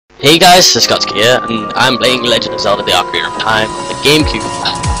Hey guys, it's Kokiri here, and I'm playing Legend of Zelda: The Ocarina of Time on the GameCube.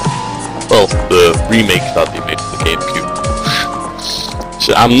 Well, the remake that they made for the GameCube.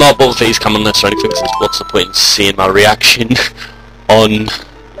 So I'm not both face cam on this or anything, because what's the point in seeing my reaction on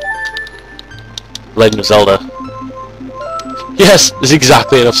Legend of Zelda? Yes, there's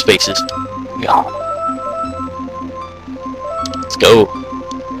exactly enough spaces. Yeah. Let's go.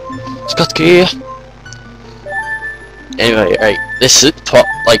 It's Kokiri. Anyway, right, this is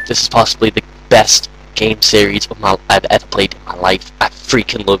possibly the best game series I've ever played in my life. I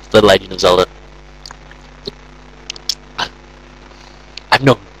freaking love The Legend of Zelda. I've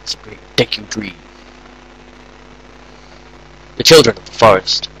known it's a great Deku Tree. The children of the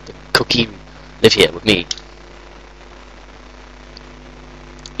forest, the Kokiri, live here with me.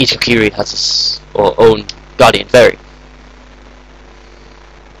 Each Kokiri has its own guardian fairy.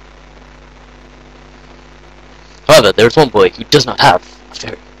 However, there is one boy who does not have a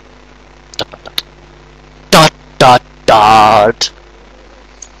fairy. Dot dot dot. Dot dot dot.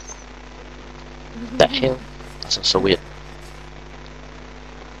 The hell? That sounds so weird.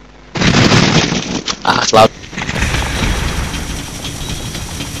 Ah, it's loud.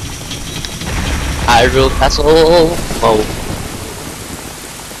 Hyrule Castle. Oh.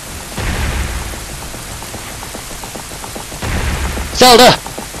 Zelda!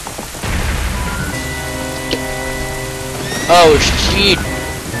 Oh shit!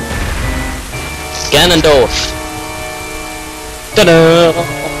 Ganondorf! Ta-da!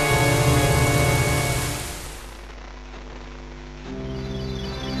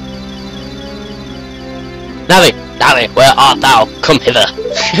 Navi, where art thou? Come hither!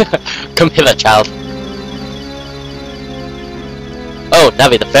 Come hither, child! Oh,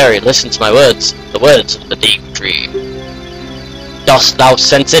 Navi the fairy, listen to my words, the words of the deep tree. Dost thou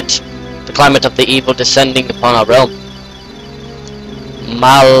sense it? The climate of the evil descending upon our realm.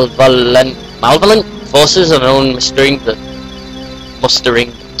 Malevolent forces are known mustering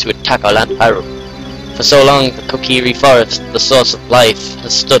to attack our land Hyrule. For so long, the Kokiri forest, the source of life,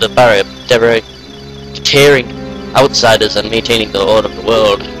 has stood a barrier, deterring outsiders and maintaining the order of the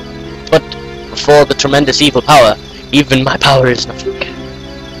world. But before the tremendous evil power, even my power is nothing.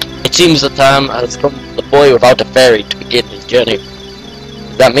 It seems the time has come for the boy without a fairy to begin his journey.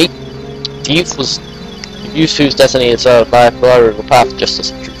 Is that me? The youth whose destiny is our life, of a path,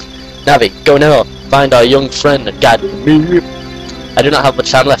 justice and truth. Navi, go now, find our young friend and guide me. I do not have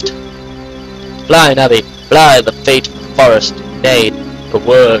much time left. Fly, Navi, fly, the fate of the forest. Nay, the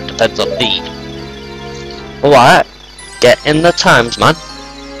world depends on thee. Alright, get in the times, man.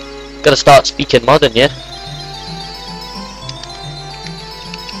 Gotta start speaking modern, yeah?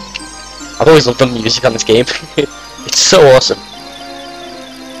 I've always loved the music on this game. It's so awesome.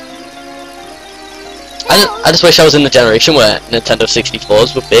 I just wish I was in the generation where Nintendo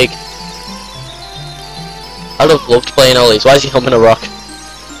 64s were big. I loved playing all these. Why is he humming a rock?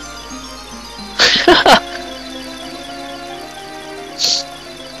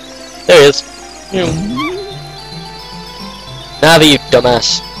 There he is. Navi, you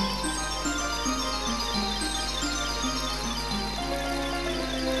dumbass.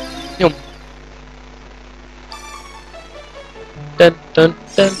 Dun dun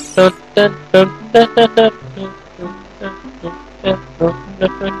dun dun dun dun dun dun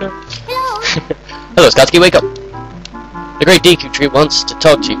Hello, Skotsky, wake up! The great Deku Tree wants to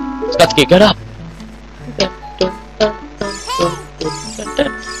talk to you. Skotsky, get up!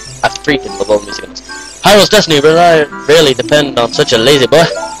 I freaking love all the music on this. Hyrule's destiny really depend on such a lazy boy.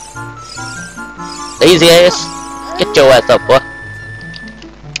 Lazy ass. Get your ass up, boy.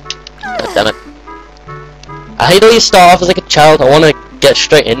 God damn it. I hate how you start off as like a child. I want to get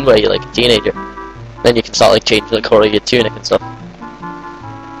straight in where you're like a teenager. Then you can start like changing the colour of your tunic and stuff.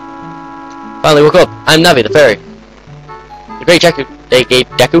 Finally woke up. I'm Navi the fairy. The great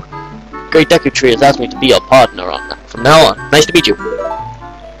Deku Tree has asked me to be your partner from now on. Nice to meet you.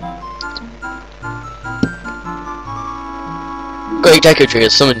 Great Deku Tree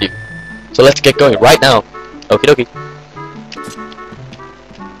has summoned you. So let's get going right now. Okie dokie.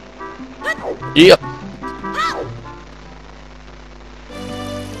 Yep.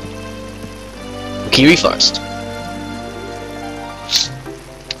 Kokiri Forest.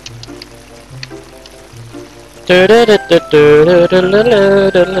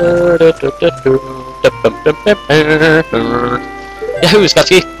 Yahoo,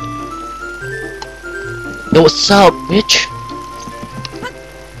 Skotsky! Yo, what's up, bitch?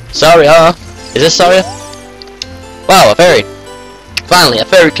 Saria? Is this Saria? Wow, a fairy! Finally, a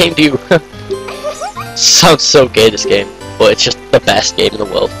fairy came to you! Sounds so gay, this game, but it's just the best game in the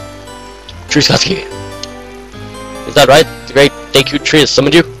world. True Skotsky. Is that right? The great Deku Tree has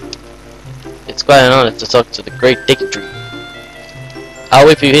summoned you? What's going on? It's to talk to the Great Dicky Tree. I'll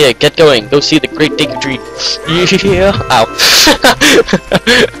wait for you here. Get going. Go see the Great Dicky Tree. Yeah. Ow.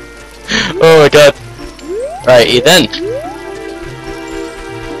 Oh my god. Right, you then.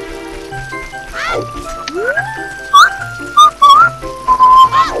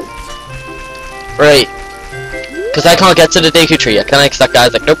 Right. Because I can't get to the Deku Tree. I can't, because that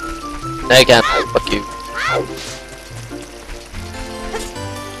guy's like, nope. No, you can't. Fuck you.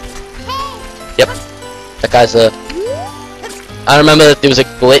 Yep. That guy's a... I remember there was a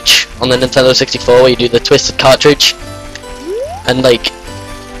glitch on the Nintendo 64 where you do the twisted cartridge. And like,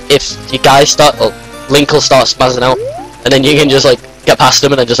 if your guys start... Link will start spazzing out. And then you can just like, get past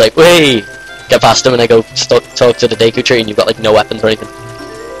him and then just like, whey! Get past him and then go talk to the Deku Tree and you've got like no weapons or anything.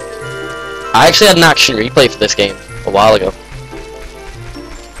 I actually had an action replay for this game a while ago.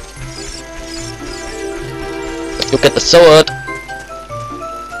 Let's go get the sword.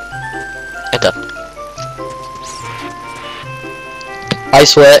 Enter. I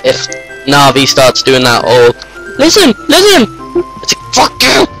swear, if Navi starts doing that, oh, listen, it's like, fuck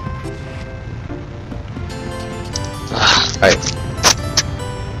you. Right.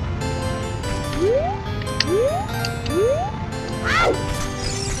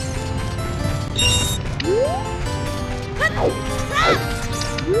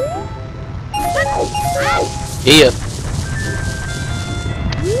 Yeah.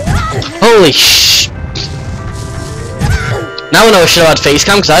 Holy sh! Now I know I should have had face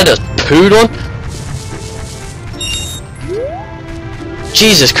cam because I just pooed one.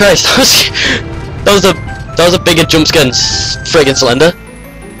 Jesus Christ, that was a bigger jump scare than friggin' Slender.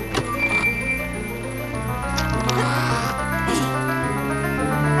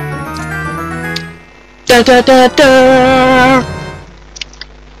 Da da da da.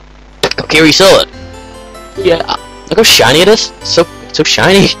 Kokiri sword. Yeah, look how shiny it is. It's so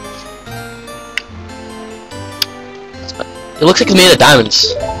shiny. It looks like it's made of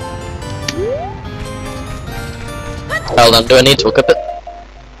diamonds. Hold on, do I need to equip it?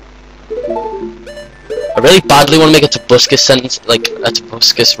 I really badly want to make a Tobuscus sentence, like a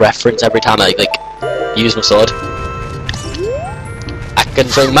Tobuscus reference every time I like use my sword. I can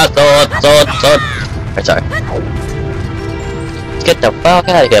swing my sword. Right, sorry. Let's get the fuck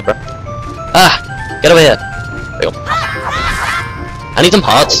out of here, bro. Ah, get over here. There we go. I need some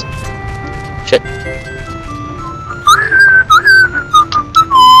hearts. Shit.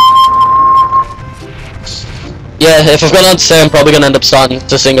 Yeah, if I've gone on to say, I'm probably gonna end up starting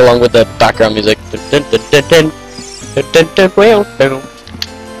to sing along with the background music.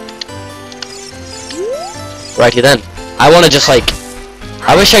 Righty then. I wanna just like,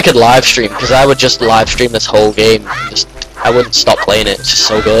 I wish I could live stream, because I would just live stream this whole game. I wouldn't stop playing it. It's just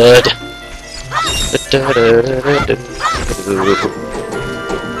so good.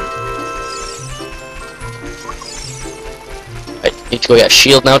 I need to go get a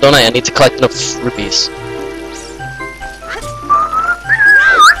shield now, don't I? I need to collect enough rupees.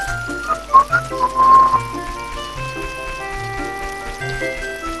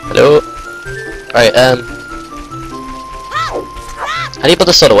 Hello? Alright, how do you put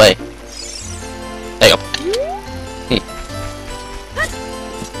this sword away? There you go.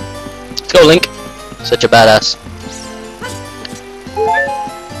 Let's go, Link. Such a badass.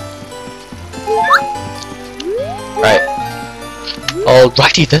 Right.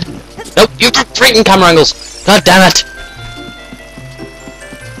 Alrighty then. Nope, you freaking camera angles! God damn it!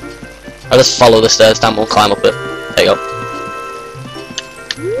 I'll just follow the stairs down, we'll climb up it. There you go.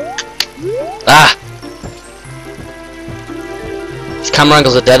 Ah! These camera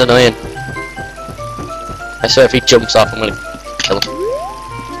angles are dead annoying. I swear if he jumps off I'm gonna kill him.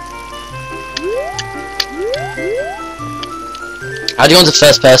 How do you go into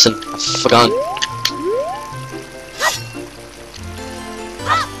first person? I've forgotten.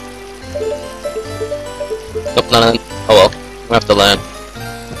 Nope, no. Oh well, we have to learn.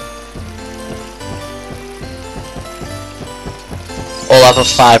 All out of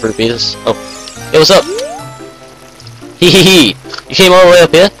 5 rupees. Oh. Hey, what's up? Hee. You came all the way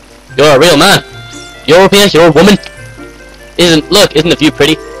up here? You're a real man. You're up here, you're a woman. Isn't the view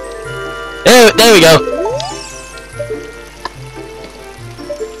pretty? There we go.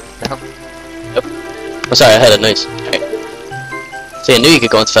 Nope. Oh, sorry, I heard a noise. Okay. See, I knew you could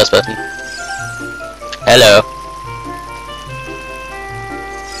go into first person. Hello.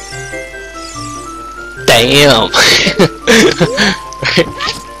 Damn.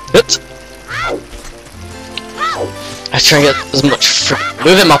 Oops. I was trying to get as much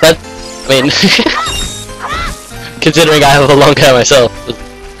move it, Moped. I mean, considering I have a long hair myself, doesn't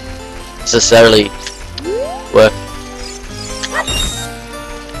necessarily work.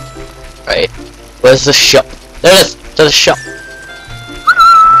 Right. Where's the shop? There it is! There's a shop!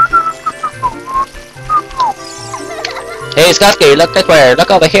 Hey Scotty, look at where,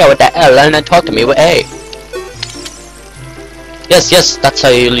 look over here with the L and then talk to me with A. Yes, yes, that's how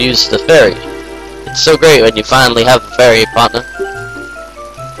you'll use the fairy. It's so great when you finally have a fairy partner.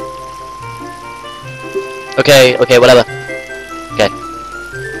 Okay, okay, whatever. Okay.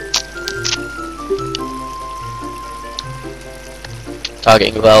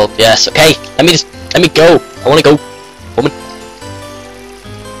 Targeting well, yes, okay. Let me go. I wanna go. Woman.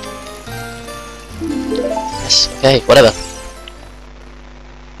 Yes, okay, whatever.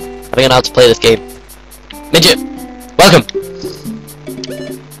 I don't know how to play this game. Midget! Welcome!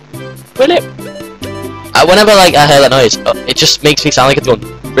 Really? Whenever like I hear that noise, it just makes me sound like it's going,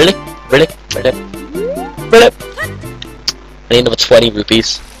 really? Really? Really? Really? I need another 20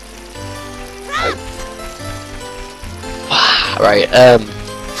 rupees. Right, I'm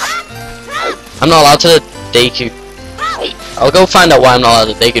not allowed to Deku. I'll go find out why I'm not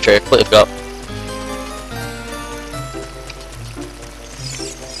allowed to Deku trade. I completely forgot.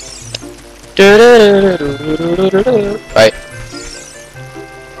 Right.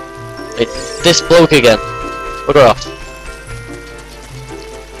 Wait, this bloke again. Bugger off.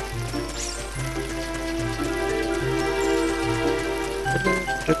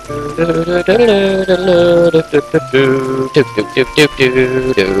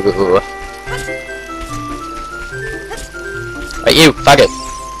 Right, you, faggot.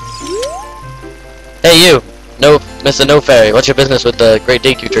 Hey, you. No, Mr. No Fairy. What's your business with the Great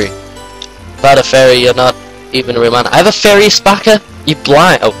Deku Tree? About a fairy, you're not even a real man. I have a fairy spacker. You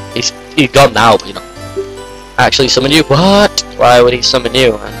blind? Oh, he's gone now, but you know. Actually, summon you? What? Why would he summon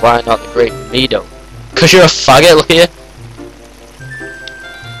you? And why not the Great Mido? Cause you're a faggot, look at you.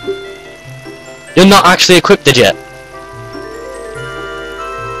 You're not actually equipped yet.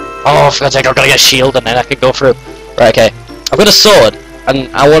 Oh, for God's sake, I've got to get a shield and then I can go through. Right, okay. I've got a sword, and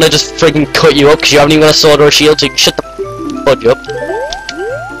I want to just friggin' cut you up because you haven't even got a sword or a shield, so you can shut the fudge up.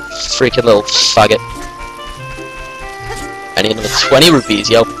 Freaking little faggot. I need another 20 rupees,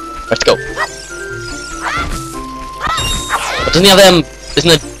 yo. Let's go. But doesn't he have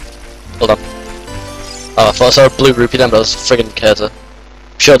isn't it? Hold on. Oh, I thought I saw a blue rupee then, but I was friggin' cursor.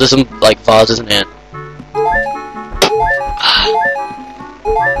 Sure, there's some like vases in here.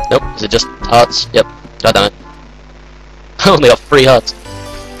 Nope, is it just hearts? Yep. God damn it. I only got 3 hearts.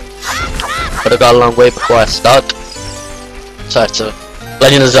 But I got a long way before I start. So it's a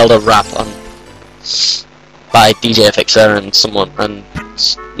Legend of Zelda rap on by DJ FXR and someone and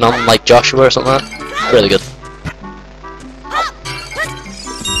none like Joshua or something like that. Really good.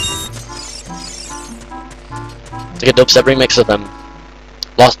 It's like a dubstep remix of them.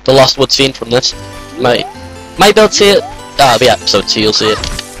 The Lost Wood scene from this. Might be able to see it. That'll be episode 2, you'll see it.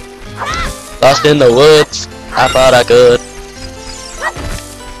 Lost in the woods, I thought I could.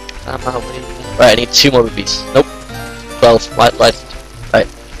 Right, I need 2 more rupees. Nope. 12. Right.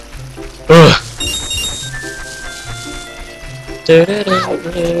 Ugh. I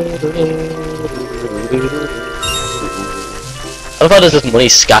love how there's just money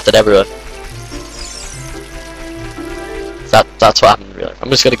scattered everywhere. That's what happened really. I'm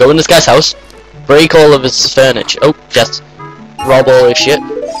just gonna go in this guy's house, break all of his furniture. Oh, just rob all his shit.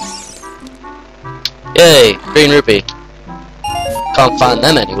 Yay, green rupee. Can't find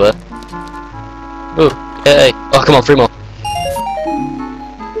them anywhere. Ooh, yay. Oh, come on, 3 more.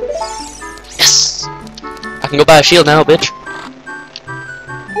 Yes! I can go buy a shield now, bitch.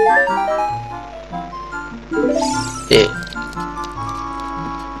 Yeah.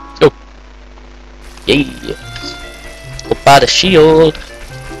 Let's go. Yeah. Go buy the shield.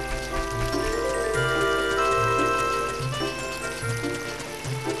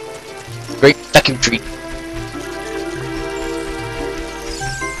 Great vacuum tree.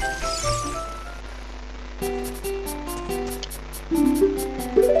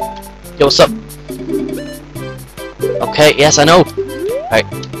 Yo, what's up? Okay, yes, I know. Alright.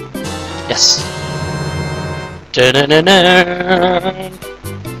 Yes. Okay,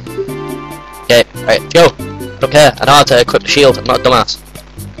 alright, let's go. I don't care. I know how to equip the shield. I'm not a dumbass.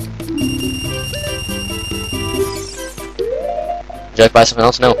 Would you like to buy something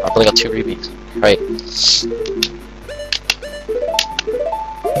else? No, I've only got 2 rubies. Right.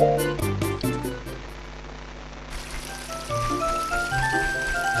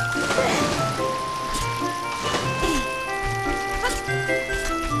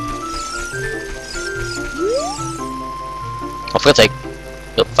 Oh, for God's sake.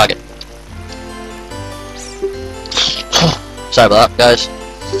 Oh, fuck it. Sorry about that, guys.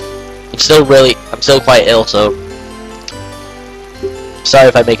 I'm still quite ill, so sorry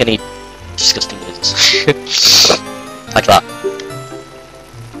if I make any disgusting noises. sounds. Like that.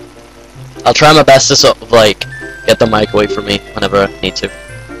 I'll try my best to sort of like get the mic away from me whenever I need to.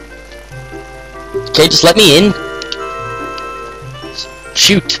 Okay, just let me in.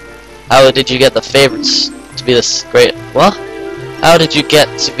 Shoot. How did you get the favorites to be this great? What? How did you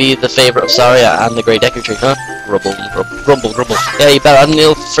get to be the favorite of Saria and the Great Deku Tree, huh? Rubble, rumble, rumble. Yeah, you better, you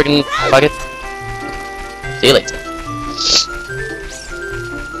little friggin' faggot. See you later.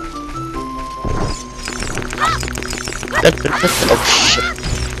 Oh shit.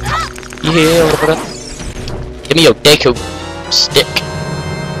 Yeah, motherfucker. Give me your Deku stick.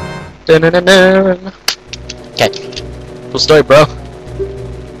 Dun-dun-dun-dun. Okay. Cool story, bro.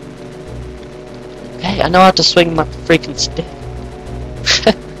 Hey, I know how to swing my freaking stick.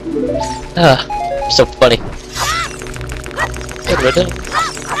 So funny.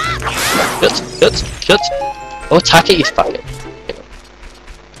 Shut. Oh, attack it, you faggot.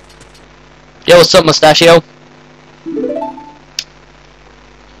 Yo, what's up, Mustachio?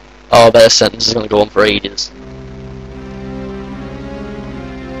 Oh, I bet this sentence is gonna go on for ages.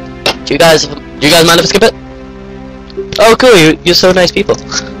 Do you guys mind if I skip it? Oh, cool, you're so nice people.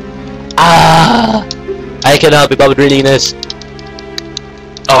 I cannot be bothered reading this.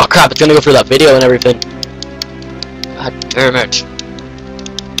 Oh crap, it's gonna go through that video and everything. God damn it.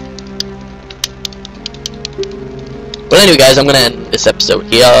 Well, anyway, guys, I'm gonna end this episode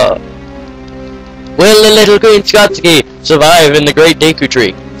here. Will the little green Skotsky survive in the Great Deku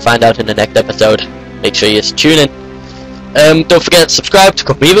Tree? Find out in the next episode. Make sure you tune in. Don't forget to subscribe to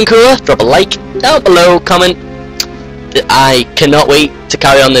become even cooler. Drop a like down below, comment. I cannot wait to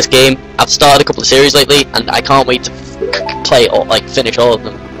carry on this game. I've started a couple of series lately, and I can't wait to play or like finish all of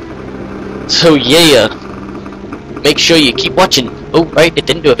them. So yeah, make sure you keep watching. Oh right, it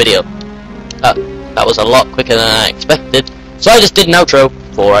didn't do a video. That was a lot quicker than I expected. So I just did an outro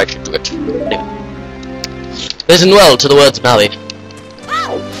before I should do it. Anyway. Listen well to the words of Mally.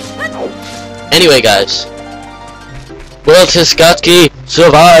 Anyway, guys, will Skotsky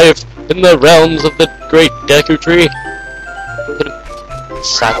survive in the realms of the Great Deku Tree?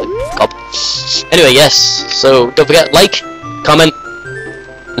 Sadly, God. Anyway, yes. So don't forget, like, comment,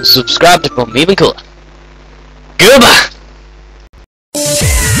 and subscribe to become even cooler. Goodbye.